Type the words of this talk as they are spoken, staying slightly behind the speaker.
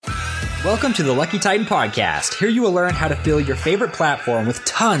Welcome to the Lucky Titan Podcast. Here you will learn how to fill your favorite platform with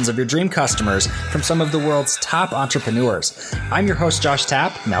tons of your dream customers from some of the world's top entrepreneurs. I'm your host, Josh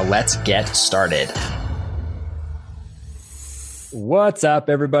Tapp. Now let's get started. What's up,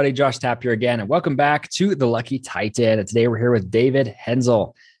 everybody? Josh Tapp here again, and welcome back to the Lucky Titan. And today we're here with David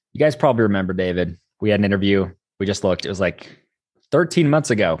Henzel. You guys probably remember David. We had an interview. We just looked. It was like 13 months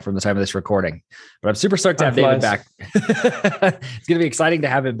ago from the time of this recording, but I'm super stoked to have David back. It's going to be exciting to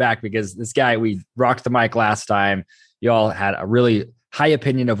have him back because this guy, we rocked the mic last time. You all had a really high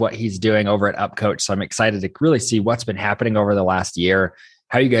opinion of what he's doing over at UpCoach. So I'm excited to really see what's been happening over the last year,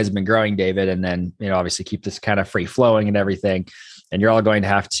 how you guys have been growing, David, and then, obviously keep this kind of free flowing and everything. And you're all going to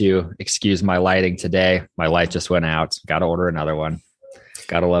have to excuse my lighting today. My light just went out. Got to order another one.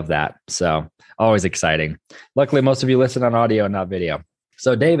 Got to love that. So always exciting. Luckily, most of you listen on audio and not video.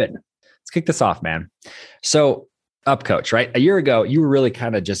 So David, let's kick this off, man. So UpCoach, right? A year ago, you were really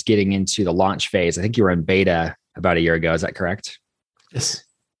kind of just getting into the launch phase. I think you were in beta about a year ago. Is that correct? Yes.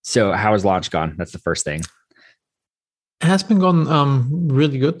 So how has launch gone? That's the first thing. It has been gone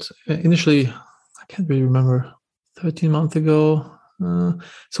really good. Initially, I can't really remember, 13 months ago.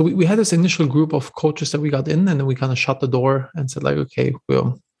 So we had this initial group of coaches that we got in, and then we kind of shut the door and said like, okay,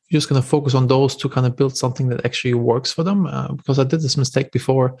 we're just going to focus on those to kind of build something that actually works for them. Because I did this mistake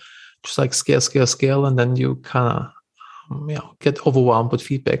before, just like scale. And then you kind of, get overwhelmed with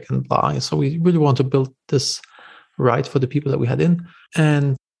feedback and blah. So we really want to build this right for the people that we had in.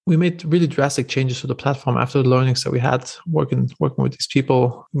 And we made really drastic changes to the platform after the learnings that we had working with these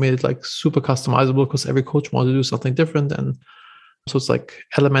people. We made it like super customizable because every coach wanted to do something different. And so it's like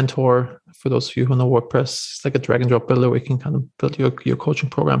Elementor, for those of you who know WordPress, it's like a drag and drop builder where you can kind of build your coaching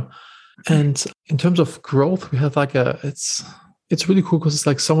program. And in terms of growth, we have like it's really cool because it's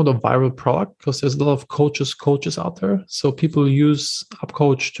like somewhat a viral product because there's a lot of coaches out there. So people use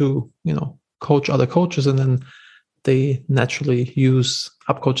UpCoach to, coach other coaches, and then they naturally use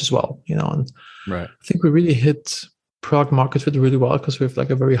UpCoach as well, and right. I think we really hit product market fit really well because we have like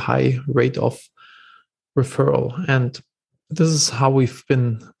a very high rate of referral. And this is how we've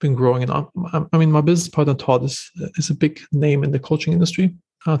been growing. And I mean, my business partner, Todd, is a big name in the coaching industry.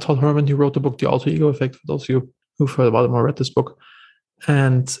 Todd Herman, he wrote the book, The Alter Ego Effect, for those of you who've heard about him or read this book.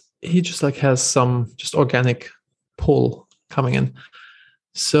 And he just like has some just organic pull coming in.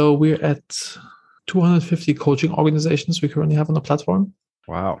 So we're at 250 coaching organizations we currently have on the platform.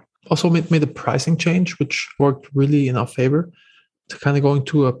 Wow. Also made a pricing change, which worked really in our favor, to kind of going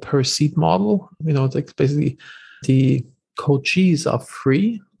to a per seat model. Like basically the coachees are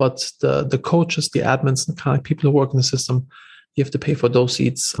free, but the coaches, the admins, and kind of people who work in the system, you have to pay for those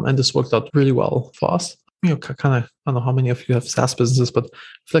seats. And this worked out really well for us. Kind of, I don't know how many of you have SaaS businesses, but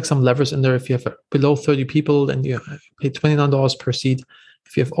it's like some levers in there. If you have below 30 people, then you pay $29 per seat.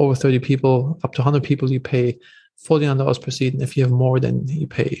 If you have over 30 people, up to 100 people, you pay $49 per seat. And if you have more, then you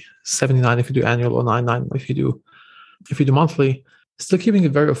pay $79 if you do annual, or $99 if you do monthly. Still keeping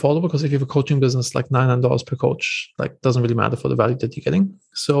it very affordable because if you have a coaching business, like $99 per coach, like doesn't really matter for the value that you're getting.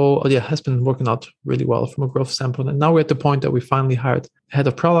 So it has been working out really well from a growth standpoint. And now we're at the point that we finally hired a head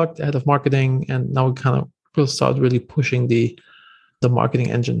of product, a head of marketing, and now we kind of will start really pushing the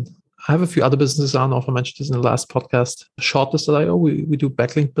marketing engine. I have a few other businesses. I don't know if I mentioned this in the last podcast. Shortlist.io, we do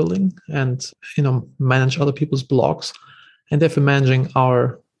backlink building and manage other people's blogs. And they've been managing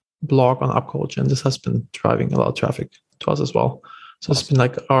our blog on UpCoach, and this has been driving a lot of traffic to us as well. So it's been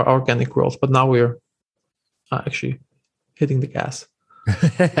like our organic growth, but now we're actually hitting the gas.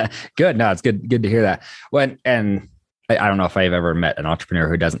 Good. No, it's good to hear that. And I don't know if I've ever met an entrepreneur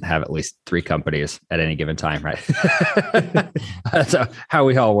who doesn't have at least 3 companies at any given time, right? That's how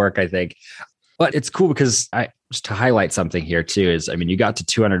we all work, I think. But it's cool because just to highlight something here too is, you got to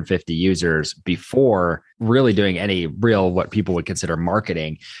 250 users before really doing any real, what people would consider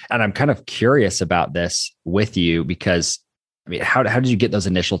marketing. And I'm kind of curious about this with you because how did you get those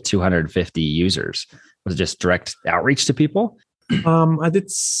initial 250 users? Was it just direct outreach to people? I did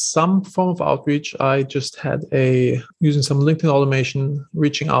some form of outreach. I just had using some LinkedIn automation,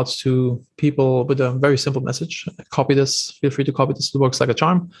 reaching out to people with a very simple message. Copy this. Feel free to copy this. It works like a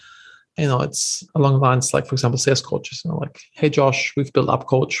charm. It's along the lines like, for example, sales coaches. Like, hey, Josh, we've built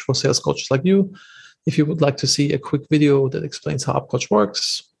UpCoach for sales coaches like you. If you would like to see a quick video that explains how UpCoach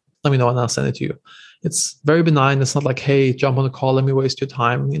works, let me know and I'll send it to you. It's very benign. It's not like, hey, jump on a call, let me waste your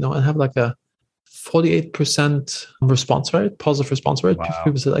time, and have like a 48% response rate, positive response rate. Wow.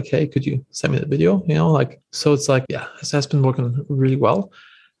 People say like, hey, could you send me the video? So it's like, it has been working really well.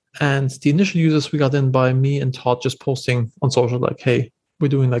 And the initial users we got in by me and Todd just posting on social, like, hey, we're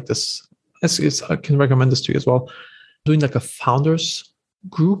doing like this. I can recommend this to you as well. Doing like a founders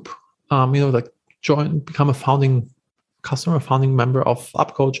group like become a founding member of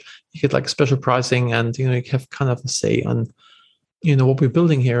upcoach. You get like special pricing, and you have kind of a say on what we're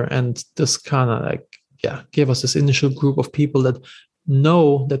building here. And this kind of gave us this initial group of people that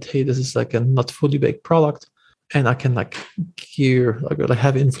know that, hey, this is like a not fully baked product, and I can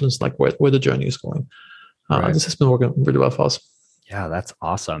have influence where the journey is going. Right. This has been working really well for us. Yeah, that's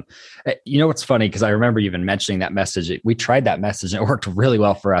awesome. You know what's funny? Because I remember even mentioning that message. We tried that message and it worked really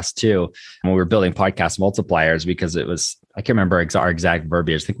well for us too when we were building podcast multipliers, because it was, I can't remember our exact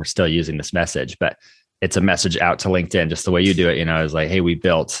verbiage. I think we're still using this message, but it's a message out to LinkedIn, just the way you do it. It's like, hey, we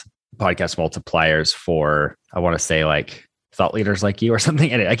built podcast multipliers for, I want to say like thought leaders like you or something.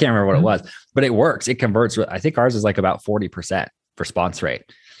 And I can't remember what it was, but it works. It converts. I think ours is like about 40% response rate.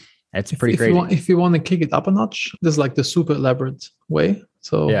 It's pretty crazy. If you want to kick it up a notch, there's like the super elaborate way.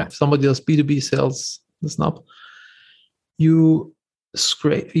 So if somebody does B2B sales, listen up. You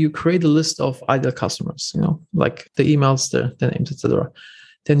create a list of ideal customers, like the emails, their names, etc.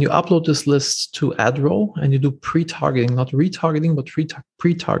 Then you upload this list to AdRoll and you do pre-targeting, not retargeting, but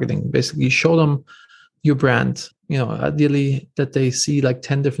pre-targeting. Basically, you show them your brand, ideally that they see like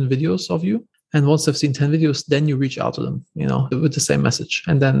 10 different videos of you. And once they've seen 10 videos, then you reach out to them, with the same message.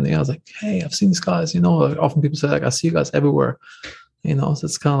 And then, I was like, hey, I've seen these guys, often people say like, I see you guys everywhere, so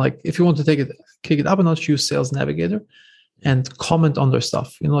it's kind of like, if you want to kick it up a notch, use Sales Navigator and comment on their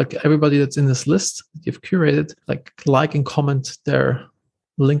stuff. Like everybody that's in this list that you've curated, like and comment their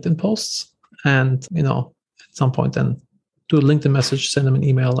LinkedIn posts. And, at some point then do a LinkedIn message, send them an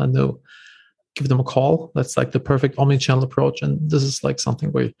email, and they'll give them a call. That's like the perfect omni-channel approach. And this is like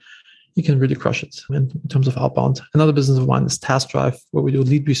something where you can really crush it in terms of outbound. Another business of mine is TaskDrive, where we do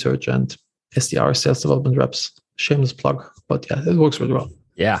lead research and SDR, sales development reps. Shameless plug, but yeah, it works really well.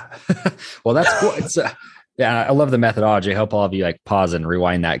 Yeah. Well, that's cool. It's I love the methodology. I hope all of you like pause and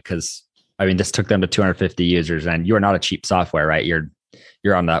rewind that, because this took them to 250 users, and you are not a cheap software, right?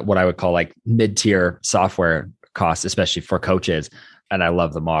 You're on what I would call like mid-tier software costs, especially for coaches. And I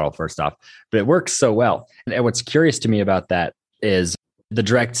love the model, first off, but it works so well. And what's curious to me about that is the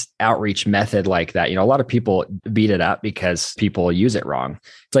direct outreach method like that. A lot of people beat it up because people use it wrong.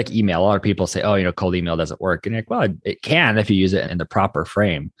 It's like email. A lot of people say, oh, cold email doesn't work. And you're like, well, it can if you use it in the proper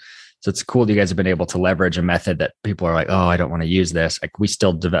frame. So it's cool that you guys have been able to leverage a method that people are like, oh, I don't want to use this. Like we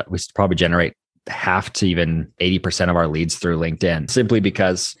probably generate half to even 80% of our leads through LinkedIn simply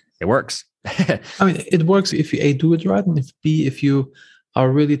because it works. It works if you A, do it right, and if B, if you are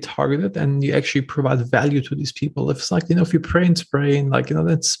really targeted and you actually provide value to these people. If it's like, if you pray and spray and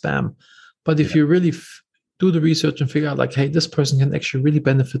that's spam. But if you really do the research and figure out like, hey, this person can actually really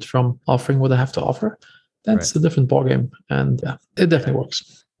benefit from offering what I have to offer, that's a different ballgame. And it definitely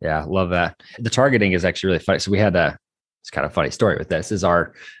works. Yeah, love that. The targeting is actually really funny. So we had it's kind of a funny story with this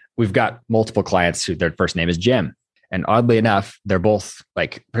we've got multiple clients who their first name is Jim. And oddly enough, they're both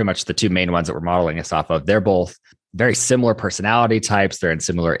like pretty much the two main ones that we're modeling this off of. They're both very similar personality types. They're in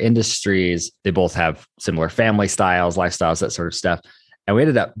similar industries. They both have similar family styles, lifestyles, that sort of stuff. And we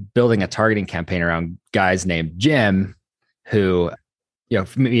ended up building a targeting campaign around guys named Jim who,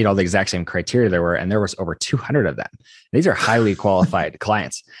 meet all the exact same criteria there were. And there was over 200 of them. These are highly qualified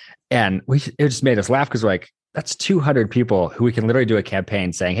clients. And it just made us laugh because we're like, that's 200 people who we can literally do a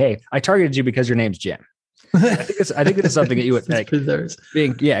campaign saying, hey, I targeted you because your name's Jim. I think it's something that you would like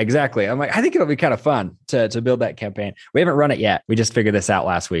being. Yeah, exactly. I'm like, I think it'll be kind of fun to build that campaign. We haven't run it yet. We just figured this out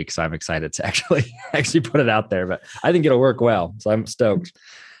last week. So I'm excited to actually put it out there, but I think it'll work well. So I'm stoked.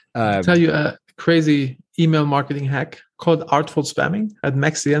 I'll tell you a crazy email marketing hack called artful spamming. At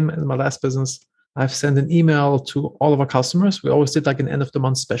MaxDM in my last business, I've sent an email to all of our customers. We always did like an end of the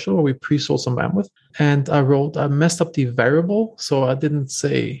month special where we pre-sold some bandwidth. And I messed up the variable. So I didn't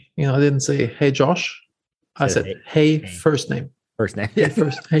say, hey, Josh. I said, hey, first name. First name. Yeah.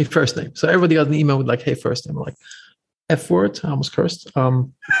 Hey, first name. So everybody got an email with like, hey, first name. I'm like, F word. I almost cursed.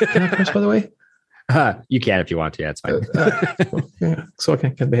 Can I curse, by the way? You can if you want to. Yeah, it's fine. Yeah. So I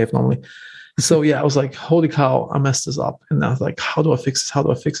can behave normally. So yeah, I was like, holy cow, I messed this up. And I was like, how do I fix this? How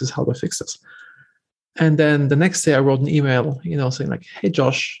do I fix this? How do I fix this? And then the next day I wrote an email, saying like, hey,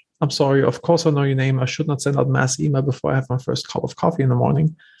 Josh, I'm sorry. Of course, I know your name. I should not send out mass email before I have my first cup of coffee in the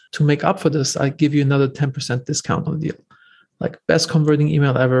morning. To make up for this, I give you another 10% discount on the deal. Like best converting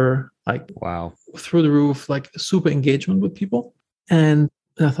email ever. Like wow, through the roof, like super engagement with people. And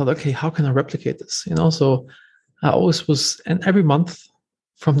I thought, okay, how can I replicate this? So I always was, and every month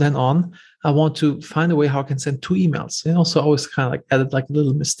from then on, I want to find a way how I can send 2 emails. So I always kind of like added like a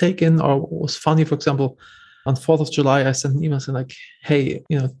little mistake in, or what was funny, for example, on 4th of July, I sent an email saying like, hey,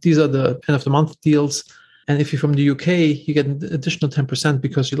 these are the end of the month deals. And if you're from the UK, you get an additional 10%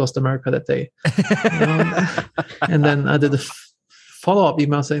 because you lost America that day. And then I did a follow-up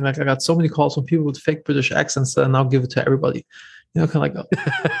email saying like, I got so many calls from people with fake British accents that I now give it to everybody. Kind of like,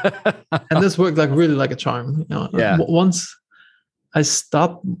 and this worked like really like a charm. Once I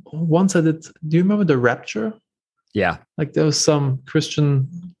did, do you remember the rapture? Yeah. Like there was some Christian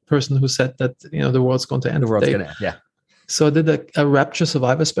person who said that, the world's going to end. The world's going to end, yeah. So I did a rapture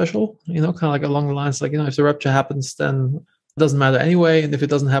survivor special, kind of like along the lines, like, if the rapture happens, then it doesn't matter anyway. And if it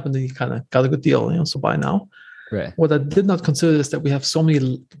doesn't happen, then you kind of got a good deal, so buy now. Right. What I did not consider is that we have so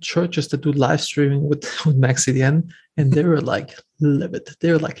many churches that do live streaming with Max CDN, and they were like livid.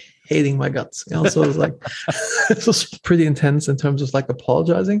 They were like hating my guts. So it was like, it was pretty intense in terms of like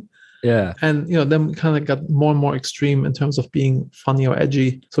apologizing. Yeah. And, then we kind of got more and more extreme in terms of being funny or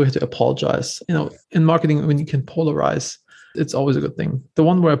edgy. So we had to apologize. In marketing, when you can polarize, it's always a good thing. The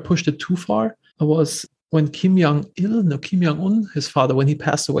one where I pushed it too far was when Kim Jong-un, his father, when he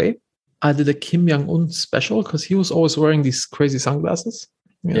passed away, I did a Kim Jong-un special because he was always wearing these crazy sunglasses.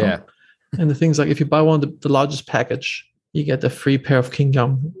 Yeah. And the things like, if you buy one of the largest package, you get a free pair of Kim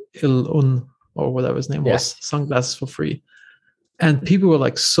Jong-il-un or whatever his name was, sunglasses for free. And people were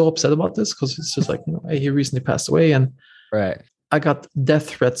like so upset about this because it's just like, hey, he recently passed away. And I got death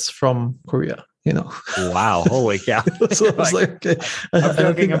threats from Korea, Wow. Holy cow. So I was like, okay,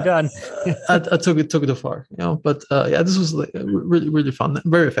 I'm done. I took it too far, but this was like really, really fun,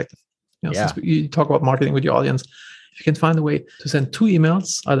 very effective. Since you talk about marketing with your audience, if you can find a way to send 2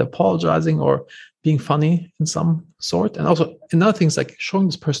 emails, either apologizing or being funny in some sort. And also another thing is like showing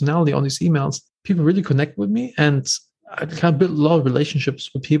this personality on these emails, people really connect with me, and I kind of built a lot of relationships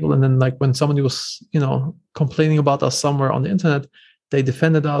with people. And then like when somebody was, complaining about us somewhere on the internet, they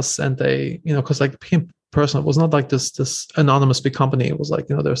defended us, and they, because like it became personal. It was not like this anonymous big company. It was like,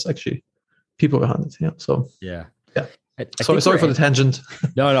 there's actually people behind it. Yeah. So yeah. Sorry for the tangent.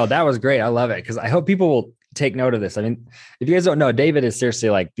 No, that was great. I love it because I hope people will take note of this. I mean, if you guys don't know, David is seriously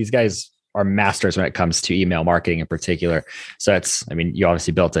like, these guys are masters when it comes to email marketing in particular. So you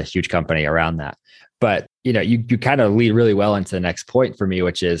obviously built a huge company around that. But, you kind of lead really well into the next point for me,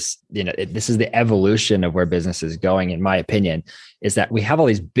 which is, this is the evolution of where business is going, in my opinion, is that we have all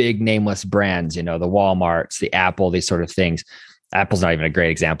these big nameless brands, the Walmarts, the Apple, these sort of things. Apple's not even a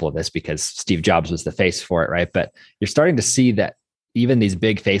great example of this because Steve Jobs was the face for it, right? But you're starting to see that even these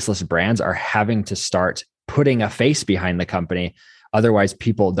big faceless brands are having to start putting a face behind the company. Otherwise,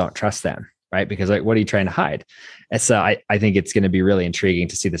 people don't trust them, right? Because like, what are you trying to hide? And so I think it's going to be really intriguing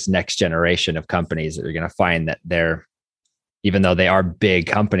to see this next generation of companies that are going to find that even though they are big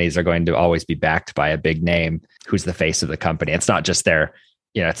companies, are going to always be backed by a big name who's the face of the company. It's not just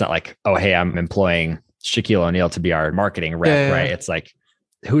it's not like, oh, hey, I'm employing Shaquille O'Neal to be our marketing rep, right? It's like,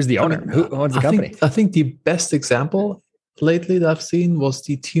 who's the owner? Who owns the company? I think the best example lately that I've seen was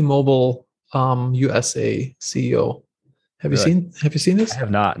the T-Mobile USA CEO. Have you seen this? I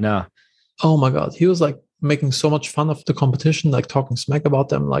have not, no. Oh my God. He was like making so much fun of the competition, like talking smack about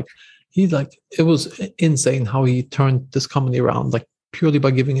them. Like it was insane how he turned this company around, like purely by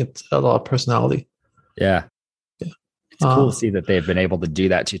giving it a lot of personality. Yeah. It's cool to see that they've been able to do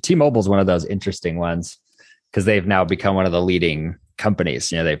that too. T-Mobile is one of those interesting ones because they've now become one of the leading companies.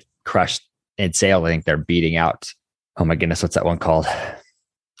 They've crushed in sales. I think they're beating out, oh my goodness, what's that one called?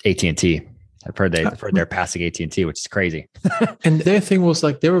 AT&T. I've heard they're passing AT&T, which is crazy. And their thing was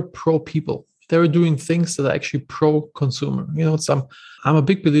like, they were pro people. They were doing things that are actually pro consumer. I'm a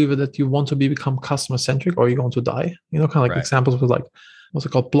big believer that you want to become customer centric or you're going to die. Kind of like examples with like, what's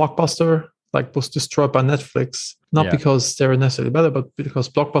it called? Blockbuster, like was destroyed by Netflix, not because they were necessarily better, but because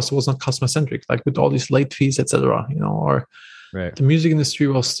Blockbuster was not customer centric, like with all these late fees, etc. Or the music industry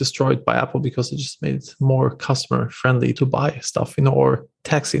was destroyed by Apple because it just made it more customer friendly to buy stuff, or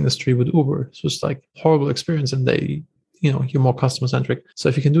taxi industry with Uber. It's just like horrible experience, and they, you're more customer centric. So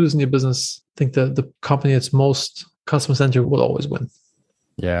if you can do this in your business, I think the company that's most customer centric will always win.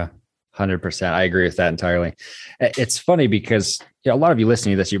 Yeah. 100%. I agree with that entirely. It's funny because a lot of you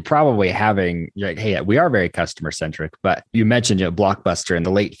listening to this, you're probably you're like, hey, we are very customer centric, but you mentioned Blockbuster and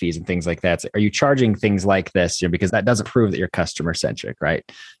the late fees and things like that. So are you charging things like this? Because that doesn't prove that you're customer centric, right?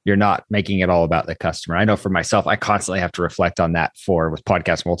 You're not making it all about the customer. I know for myself, I constantly have to reflect on that with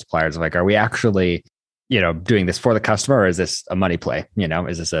podcast multipliers. Like, are we actually, doing this for the customer, or is this a money play?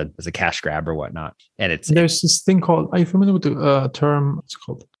 Is this a cash grab or whatnot? And there's this thing called, are you familiar with the term? It's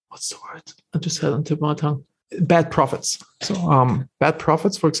called, what's the word? I just had it on the tip of my tongue. Bad profits. So bad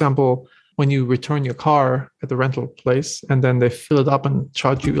profits, for example, when you return your car at the rental place and then they fill it up and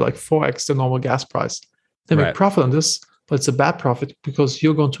charge you like 4x the normal gas price. They make profit on this, but it's a bad profit because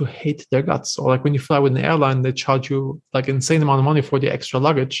you're going to hate their guts. Or like when you fly with an airline, they charge you like insane amount of money for the extra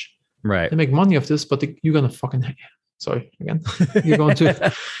luggage. Right. They make money off this, but you're going to fucking hate. Sorry, again. You're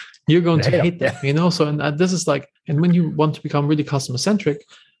going to hate them, you know? So, and this is like, and when you want to become really customer centric,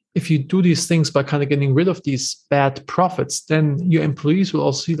 if you do these things by kind of getting rid of these bad profits, then your employees will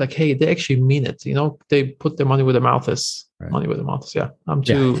also see like, hey, they actually mean it. You know, they put their money where their mouth is. Right. Money where their mouth is. Yeah.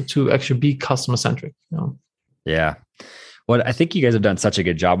 To actually be customer centric. You know? Yeah. Well, I think you guys have done such a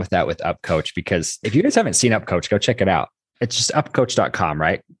good job with that with upcoach, because if you guys haven't seen upcoach, go check it out. It's just upcoach.com,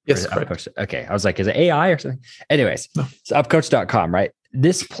 right? Yes. Correct. Okay. I was like, is it AI or something? Anyways, no. So upcoach.com, right?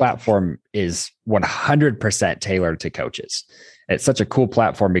 This platform is 100% tailored to coaches. It's such a cool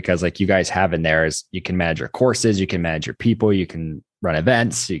platform because like you guys have in there is you can manage your courses, you can manage your people, you can run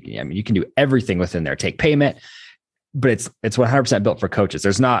events, you can do everything within there, take payment, but it's 100% built for coaches.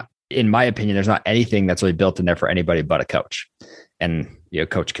 There's not, in my opinion, there's not anything that's really built in there for anybody but a coach and,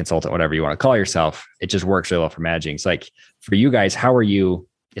 coach, consultant, whatever you want to call yourself. It just works really well for managing. It's like for you guys, how are you,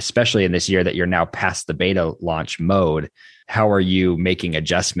 especially in this year that you're now past the beta launch mode, how are you making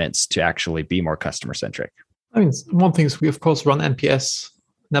adjustments to actually be more customer centric? I mean, one thing is we, of course, run NPS,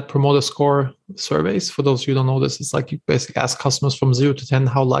 Net Promoter Score surveys. For those who don't know this, it's like you basically ask customers from 0 to 10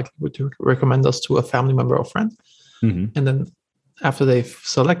 how likely would you recommend us to a family member or friend. Mm-hmm. And then after they've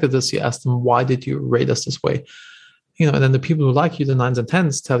selected this, you ask them, why did you rate us this way? And then the people who like you, the 9s and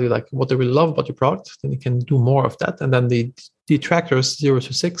 10s, tell you like what they really love about your product. Then you can do more of that. And then the detractors, 0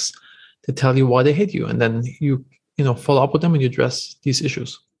 to 6, they tell you why they hate you. And then you follow up with them and you address these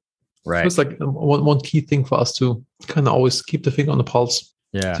issues. Right. So it's like one key thing for us to kind of always keep the finger on the pulse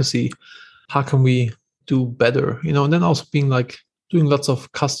to see how can we do better, and then also being like doing lots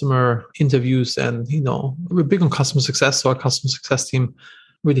of customer interviews and, we're big on customer success. So our customer success team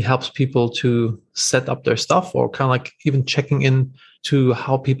really helps people to set up their stuff or kind of like even checking in to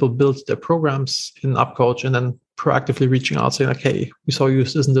how people build their programs in upcoach and then proactively reaching out saying like, hey, we saw you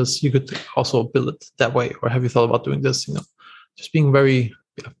use this and this, you could also build it that way. Or have you thought about doing this? Just being very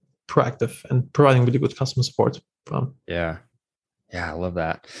proactive and providing really good customer support. Yeah, I love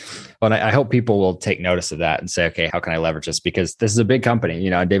that. Well, and I hope people will take notice of that and say, okay, how can I leverage this? Because this is a big company,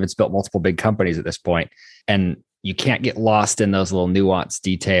 David's built multiple big companies at this point, and you can't get lost in those little nuanced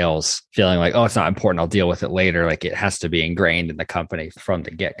details, feeling like, oh, it's not important, I'll deal with it later. Like it has to be ingrained in the company from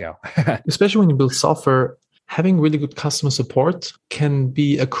the get-go. Especially when you build software, having really good customer support can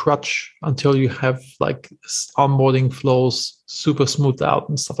be a crutch until you have like onboarding flows super smoothed out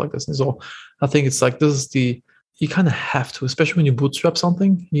and stuff like this. And so I think it's like, you kind of have to, especially when you bootstrap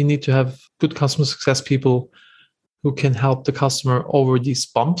something, you need to have good customer success people who can help the customer over these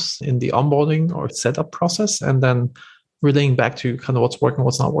bumps in the onboarding or setup process, and then relaying back to kind of what's working,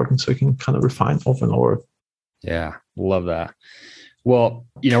 what's not working, so you can kind of refine over and over. Yeah, love that. Well,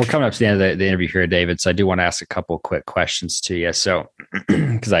 we're coming up to the end of the interview here, David. So I do want to ask a couple of quick questions to you. So,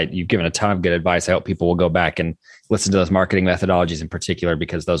 because you've given a ton of good advice, I hope people will go back and listen to those marketing methodologies in particular,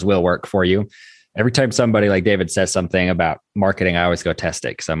 because those will work for you. Every time somebody like David says something about marketing, I always go test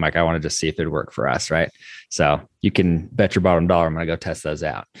it because I'm like, I want to just see if it would work for us, right? So you can bet your bottom dollar I'm going to go test those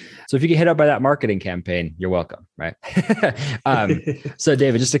out. So if you get hit up by that marketing campaign, you're welcome, right? So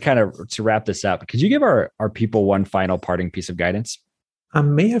David, just to wrap this up, could you give our people one final parting piece of guidance? I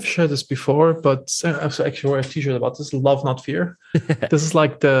may have shared this before, but I actually wear a t-shirt about this: love, not fear. This is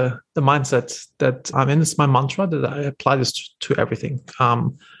like the mindset that I'm in. It's my mantra that I apply this to everything.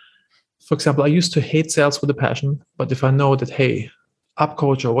 For example, I used to hate sales with a passion, but if I know that, hey,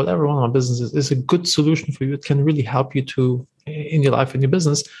 upcoach or whatever one of my businesses is a good solution for you, it can really help you to in your life, in your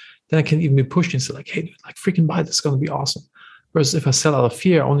business, then I can even be pushed and say like, hey, like freaking buy this, it's going to be awesome. Whereas if I sell out of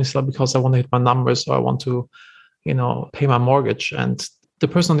fear, I only sell because I want to hit my numbers or I want to, pay my mortgage. And the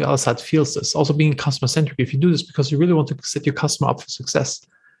person on the other side feels this. Also being customer centric, if you do this because you really want to set your customer up for success,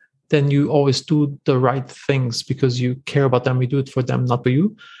 then you always do the right things because you care about them. You do it for them, not for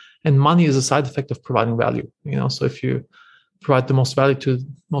you. And money is a side effect of providing value. So if you provide the most value to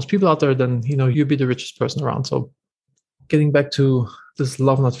most people out there, then, you'll be the richest person around. So getting back to this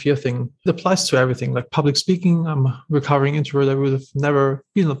love, not fear thing, it applies to everything. Like public speaking, I'm a recovering introvert. I would have never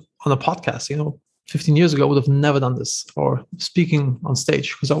been on a podcast, 15 years ago, I would have never done this, or speaking on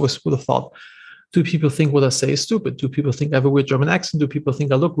stage, because I always would have thought, do people think what I say is stupid? Do people think I have a weird German accent? Do people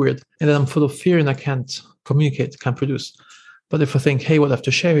think I look weird? And then I'm full of fear and I can't communicate, can't produce. But if I think, hey, what I have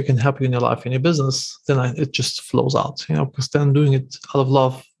to share, we can help you in your life, in your business, then it just flows out, because then I'm doing it out of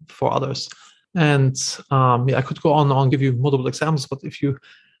love for others. And I could go on and give you multiple examples, but if you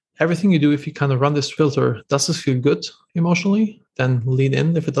everything you do, if you kind of run this filter, does this feel good emotionally? Then lean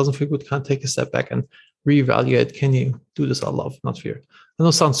in. If it doesn't feel good, kind of take a step back and reevaluate. Can you do this out of love, not fear? I know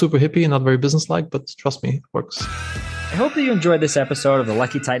it sounds super hippie and not very business-like, but trust me, it works. I hope that you enjoyed this episode of the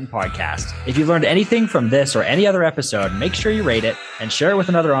Lucky Titan podcast. If you learned anything from this or any other episode, make sure you rate it and share it with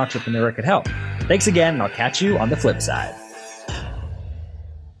another entrepreneur it could help. Thanks again, and I'll catch you on the flip side.